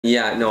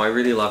Yeah, no, I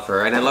really love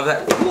her, and I love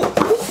that.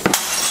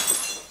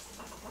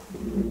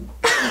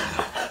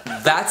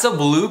 That's a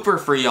blooper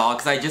for y'all,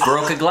 because I just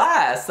broke a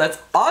glass. That's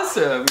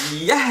awesome.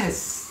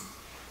 Yes.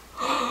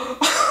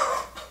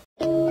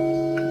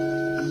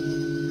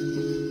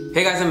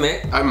 Hey guys, I'm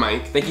Mick. I'm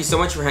Mike. Thank you so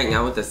much for hanging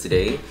out with us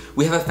today.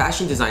 We have a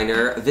fashion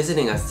designer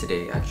visiting us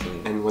today,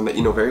 actually. And one that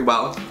you know very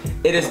well.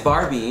 It is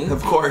Barbie.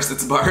 Of course,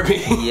 it's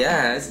Barbie.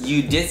 Yes,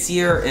 you did see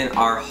her in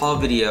our haul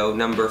video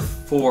number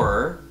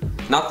 4.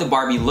 Not the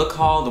Barbie look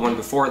haul, the one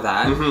before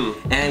that.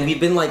 And we've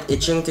been like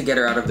itching to get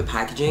her out of the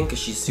packaging because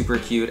she's super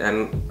cute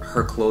and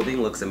her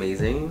clothing looks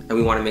amazing. And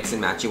we want to mix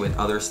and match it with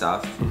other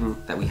stuff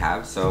that we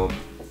have. So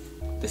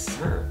this is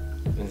her.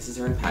 And this is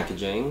her in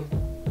packaging.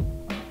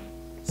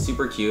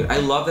 Super cute. I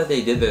love that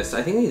they did this.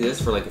 I think they did this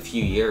for like a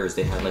few years.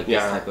 They had like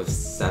this type of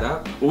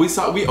setup. Well,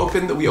 we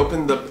opened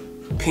the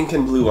pink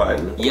and blue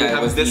one. Yeah,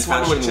 we have this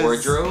one, which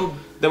wardrobe.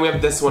 Then we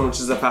have this one, which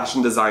is a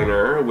fashion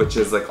designer, which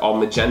is like all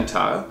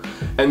magenta.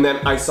 And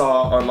then I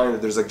saw online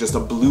that there's like just a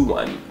blue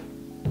one.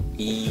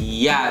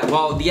 Yeah,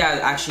 well, yeah,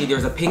 actually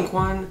there's a pink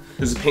one.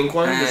 There's a pink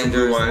one, and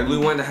there's a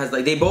blue one that has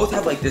like, they both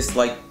have like this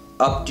like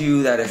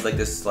updo that is like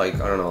this like,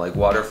 I don't know, like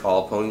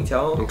waterfall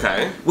ponytail.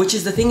 Okay. Which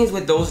is the thing is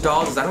with those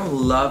dolls is I don't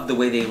love the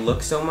way they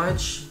look so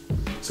much.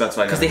 So that's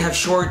why. Because they have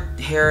short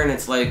hair and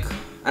it's like,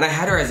 and I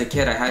had her as a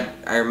kid.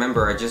 I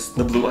remember I just.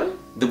 The blue one?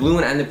 The blue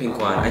one and the pink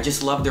one. I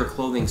just love their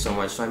clothing so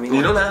much. So I mean.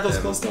 You don't have those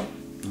clothes though?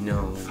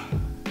 No.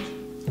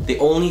 The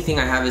only thing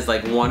I have is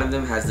like one of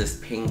them has this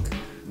pink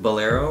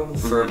bolero,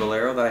 fur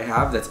bolero that I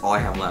have. That's all I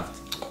have left.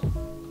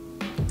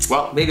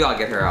 Well, maybe I'll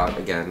get her out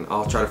again.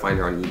 I'll try to find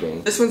her on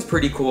eBay. This one's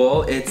pretty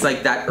cool. It's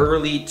like that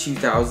early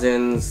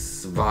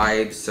 2000s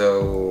vibe.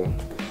 So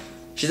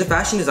she's a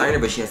fashion designer,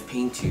 but she has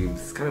paint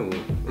tubes. It's kind of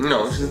weird.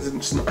 No,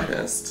 she's an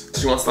artist.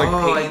 She wants to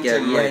like paint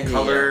and like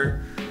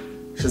color.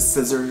 She has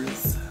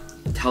scissors.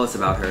 Tell us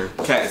about her.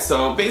 Okay,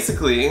 so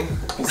basically,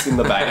 you've seen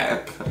the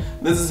back.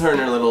 This is her in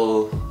her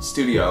little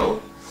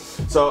studio.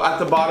 So at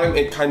the bottom,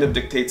 it kind of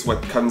dictates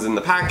what comes in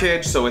the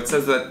package. So it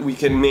says that we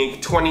can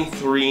make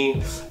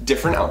 23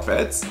 different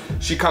outfits.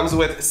 She comes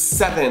with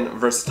 7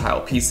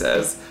 versatile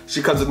pieces.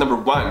 She comes with number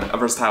 1, a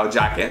versatile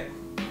jacket,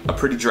 a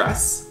pretty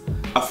dress,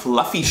 a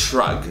fluffy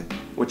shrug,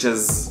 which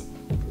is,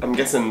 I'm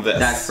guessing this.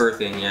 That fur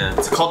thing, yeah.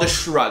 It's called a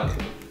shrug.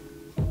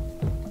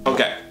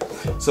 Okay,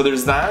 so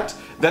there's that.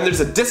 Then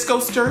there's a disco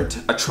skirt,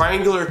 a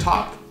triangular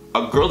top,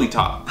 a girly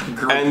top,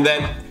 and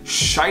then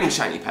shiny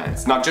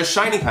pants. Not just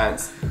shiny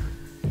pants,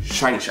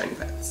 shiny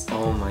pants.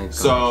 Oh my god.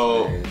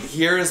 So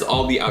here's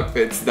all the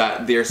outfits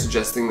that they're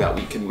suggesting that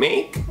we can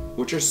make,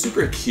 which are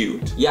super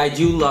cute. Yeah, I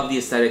do love the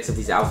aesthetics of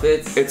these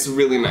outfits. It's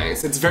really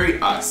nice. It's very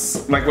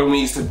us. Like when we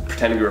used to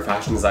pretend we were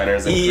fashion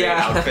designers and create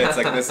outfits,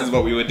 like this is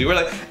what we would do. We're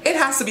like, it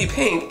has to be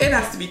pink, it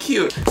has to be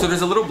cute. So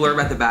there's a little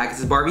blurb at the back. It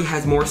says, Barbie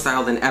has more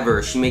style than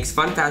ever. She makes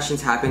fun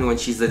fashions happen when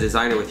she's the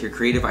designer with your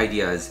creative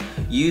ideas.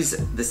 Use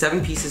the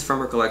 7 pieces from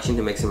her collection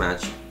to mix and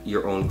match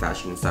your own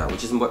fashion and style,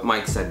 which is what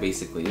Mike said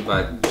basically,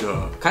 but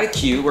kind of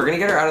cute. We're gonna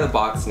get her out of the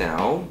box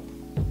now.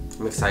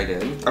 I'm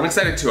excited. I'm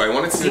excited too. I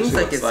want to see what she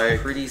looks like.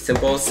 Pretty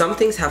simple. Some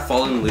things have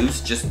fallen loose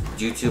just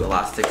due to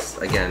elastics,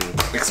 again,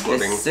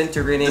 exploding,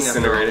 disintegrating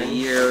after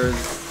years,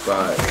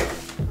 but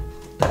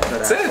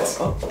that's it.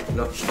 Oh,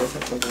 no, she does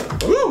have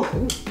something. Woo!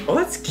 Oh,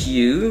 that's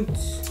cute.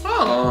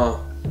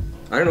 Oh.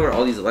 I don't know what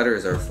all these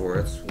letters are for.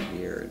 It's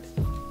weird.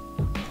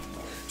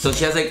 So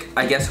she has like,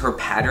 I guess her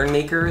pattern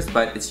makers,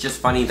 but it's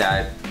just funny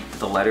that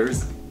the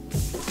letters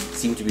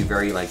seem to be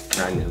very like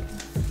kind of,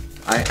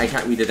 I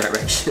can't read the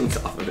directions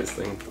off of this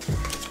thing.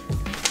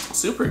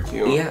 Super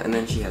cute. Yeah, and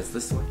then she has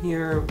this one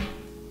here.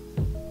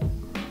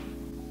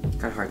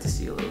 Kind of hard to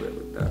see a little bit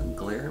with the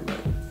glare, but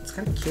it's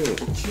kind of cute.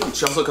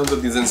 She also comes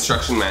with these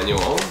instruction manual.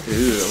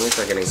 Ooh, let me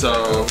start getting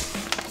so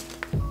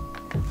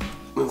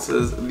this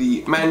is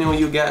the manual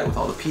you get with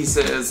all the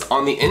pieces.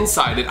 On the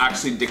inside, it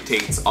actually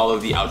dictates all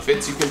of the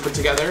outfits you can put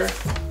together.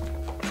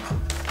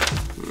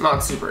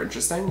 Not super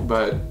interesting,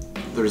 but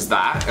there's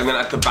that. And then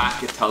at the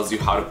back, it tells you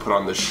how to put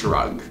on the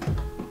shrug.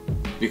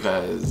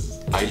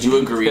 Because I do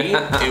agree,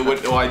 it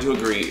would, oh, I do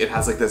agree. It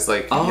has like this,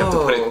 like, you have to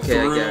put it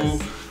through,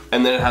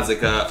 and then it has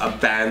like a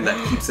band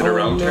that keeps it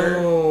around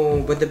her.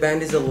 No, but the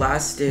band is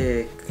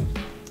elastic.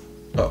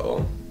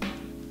 Uh-oh.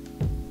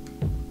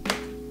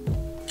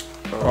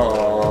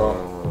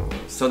 Oh.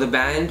 So the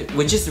band,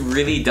 which is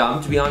really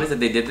dumb to be honest that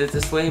they did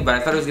this way, but I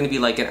thought it was gonna be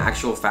like an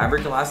actual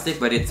fabric elastic,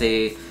 but it's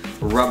a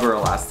rubber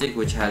elastic,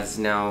 which has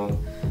now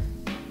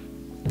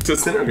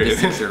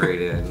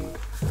disintegrated.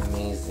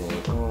 Amazing.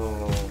 Oh.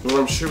 Well,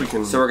 I'm sure we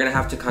can. So we're gonna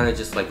have to kind of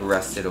just like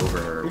rest it over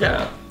her.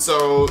 Yeah.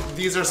 So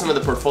these are some of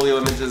the portfolio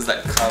images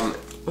that come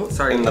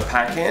in the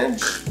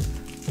package,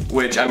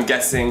 which I'm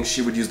guessing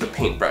she would use the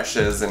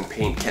paintbrushes and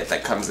paint kit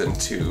that comes in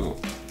to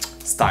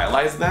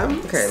stylize them.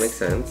 Okay, makes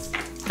sense.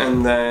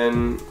 And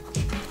then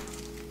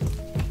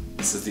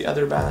this is the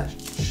other batch,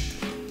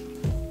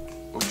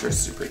 which are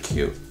super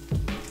cute.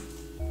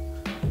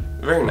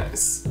 Very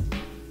nice.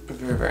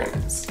 Very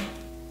nice.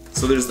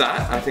 So there's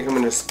that. I think I'm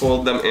going to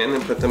fold them in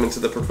and put them into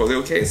the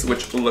portfolio case,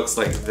 which looks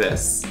like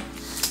this.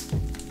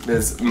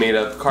 is made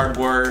of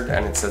cardboard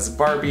and it says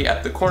Barbie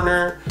at the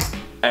corner,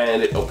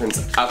 and it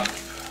opens up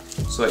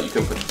so that you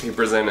can put the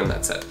papers in, and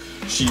that's it.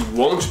 She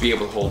won't be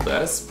able to hold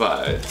this,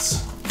 but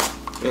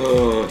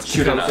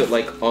she comes with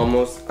like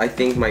almost, I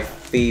think, my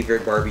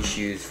favorite Barbie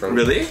shoes from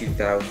the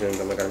 2000s.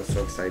 Oh my god, I'm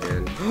so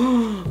excited.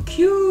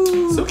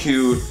 Cute! So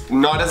cute.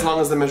 Not as long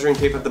as the measuring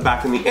tape at the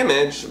back in the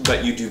image,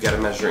 but you do get a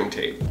measuring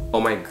tape.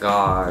 Oh my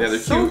god. Yeah, they're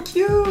so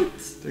cute.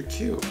 They're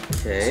cute.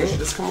 Okay. So she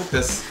just come with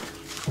this.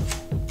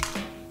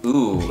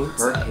 Ooh,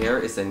 her hair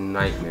is a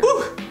nightmare.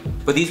 Ooh.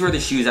 But these were the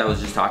shoes I was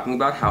just talking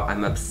about, how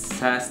I'm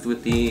obsessed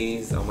with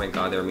these. Oh my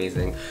god, they're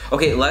amazing.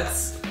 Okay,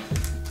 let's...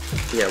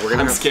 Yeah, we're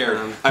gonna... I'm scared.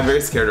 I'm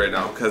very scared right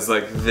now, because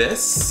like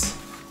this...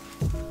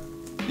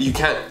 You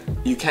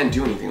can't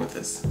do anything with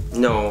this.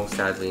 No,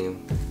 sadly.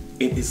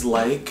 It is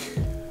like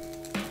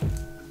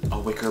a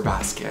wicker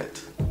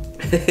basket.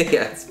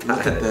 Yeah, it's bad.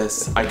 Look at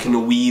this. I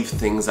can weave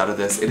things out of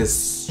this. It is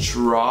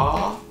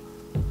straw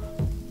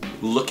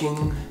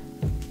looking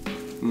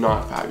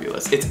not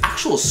fabulous. It's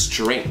actual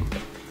string.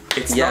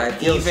 It's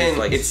not even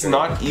like it's string.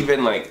 Not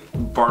even like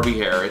Barbie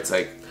hair. It's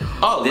like,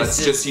 oh,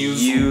 let's just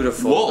use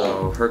beautiful wool.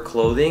 Though. Her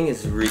clothing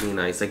is really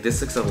nice. Like this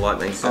looks a lot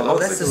nicer. Oh,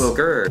 that's the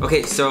skirt.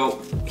 Okay, so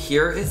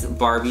here is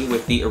Barbie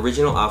with the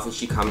original outfit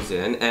she comes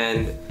in,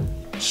 and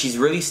she's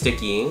really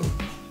sticky.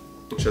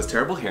 She has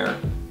terrible hair.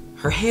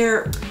 Her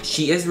hair,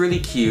 she is really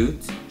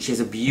cute. She has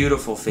a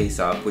beautiful face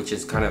up, which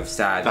is kind of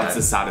sad. That's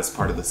the saddest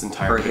part of this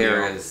entire video.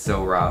 Her hair is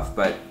so rough,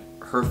 but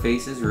her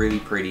face is really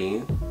pretty.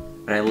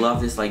 And I love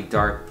this like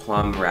dark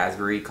plum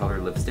raspberry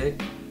colored lipstick.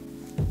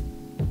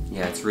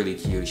 Yeah, it's really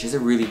cute. She has a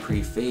really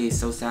pretty face,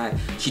 so sad.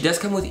 She does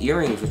come with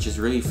earrings, which is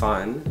really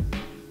fun.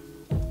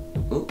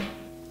 Ooh.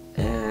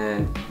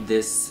 And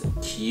this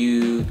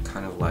cute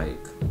kind of like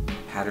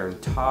pattern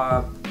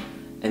top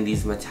and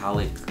these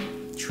metallic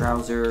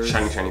trousers.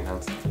 Shiny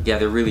pants. Yeah,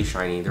 they're really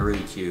shiny. They're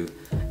really cute.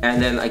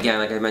 And then again,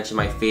 like I mentioned,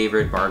 my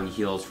favorite Barbie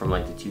heels from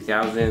like the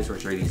 2000s,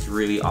 which are these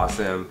really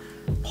awesome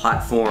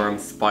platform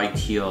spiked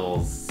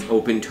heels,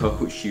 open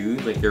toe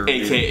shoes. Like they're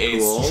AKA really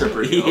cool.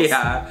 stripper heels.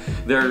 Yeah,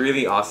 they're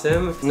really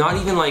awesome. Not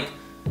even like,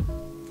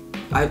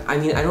 I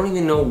mean, I don't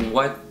even know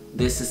what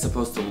this is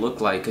supposed to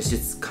look like, because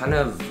it's kind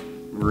of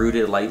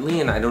rooted lightly,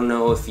 and I don't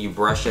know if you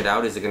brush it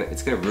out, it's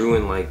gonna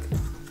ruin like,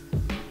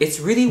 it's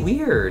really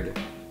weird.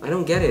 I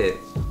don't get it.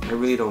 I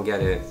really don't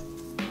get it.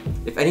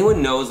 If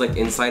anyone knows like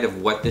inside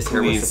of what this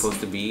hair was supposed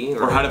to be,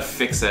 or how to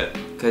fix it,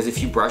 because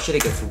if you brush it,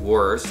 it gets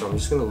worse. So I'm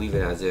just gonna leave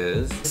it as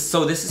is.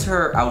 So this is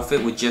her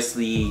outfit with just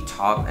the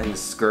top and the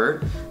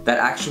skirt that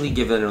actually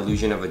give an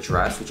illusion of a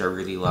dress, which I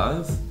really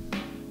love,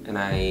 and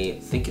I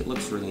think it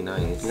looks really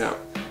nice. Yeah.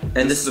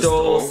 And the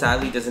stole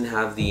sadly doesn't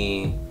have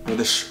the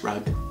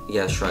shrug.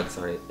 Yeah, shrug.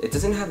 Sorry, it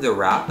doesn't have the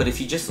wrap. But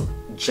if you just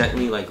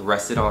gently like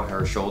rest it on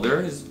her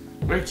shoulders,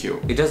 very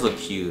cute. It does look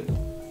cute.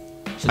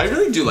 I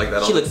really do like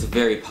that. She looks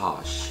very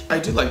posh. I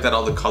do like that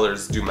all the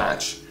colors do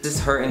match. This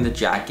is her in the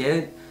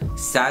jacket.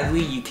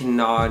 Sadly, you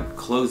cannot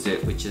close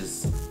it, which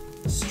is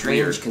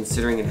strange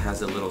considering it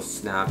has a little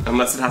snap.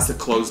 Unless it has to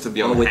close to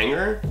be on the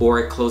hanger? Or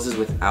it closes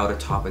without a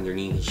top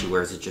underneath and she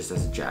wears it just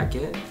as a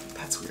jacket.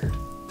 That's weird.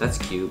 That's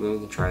cute. Maybe we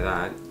can try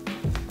that.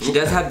 She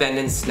does have bend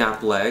and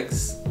snap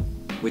legs,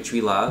 which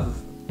we love,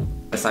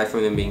 aside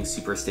from them being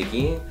super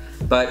sticky.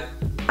 But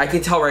I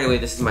can tell right away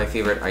this is my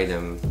favorite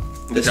item.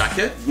 The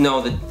jacket? No,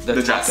 the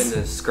top dress?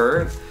 And the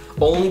skirt.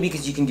 Only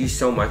because you can do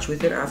so much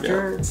with it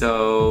after. Yeah.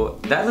 So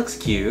that looks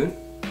cute.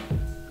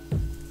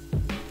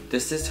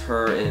 This is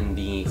her in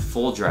the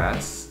full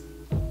dress.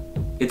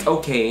 It's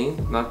okay,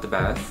 not the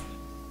best.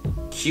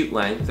 Cute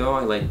length though.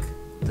 I like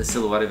the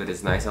silhouette of it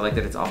is nice. I like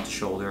that it's off the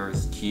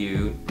shoulders,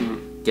 cute.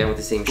 Again with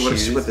the same shoes. What if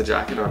she put the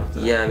jacket on?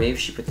 Yeah, maybe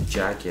she put the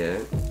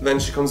jacket. Then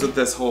she comes with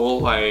this whole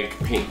like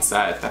paint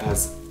set that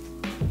has,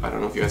 I don't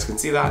know if you guys can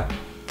see that.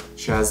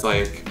 She has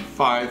like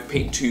 5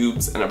 paint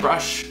tubes and a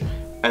brush,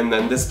 and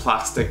then this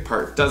plastic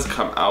part does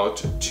come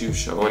out to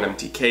show an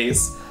empty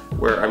case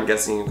where I'm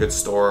guessing you could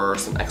store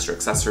some extra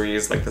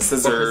accessories like the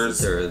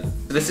scissors.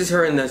 This is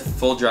her in the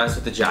full dress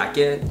with the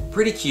jacket.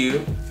 Pretty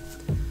cute.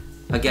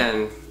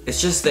 Again, it's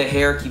just the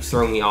hair keeps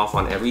throwing me off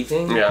on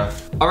everything. Yeah.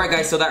 Alright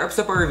guys, so that wraps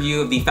up our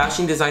review of the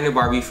Fashion Designer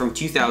Barbie from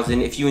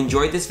 2000. If you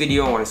enjoyed this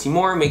video and want to see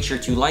more, make sure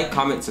to like,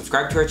 comment,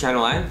 subscribe to our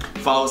channel, and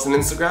follow us on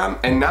Instagram,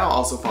 and now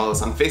also follow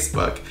us on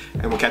Facebook,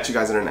 and we'll catch you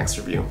guys in our next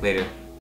review. Later.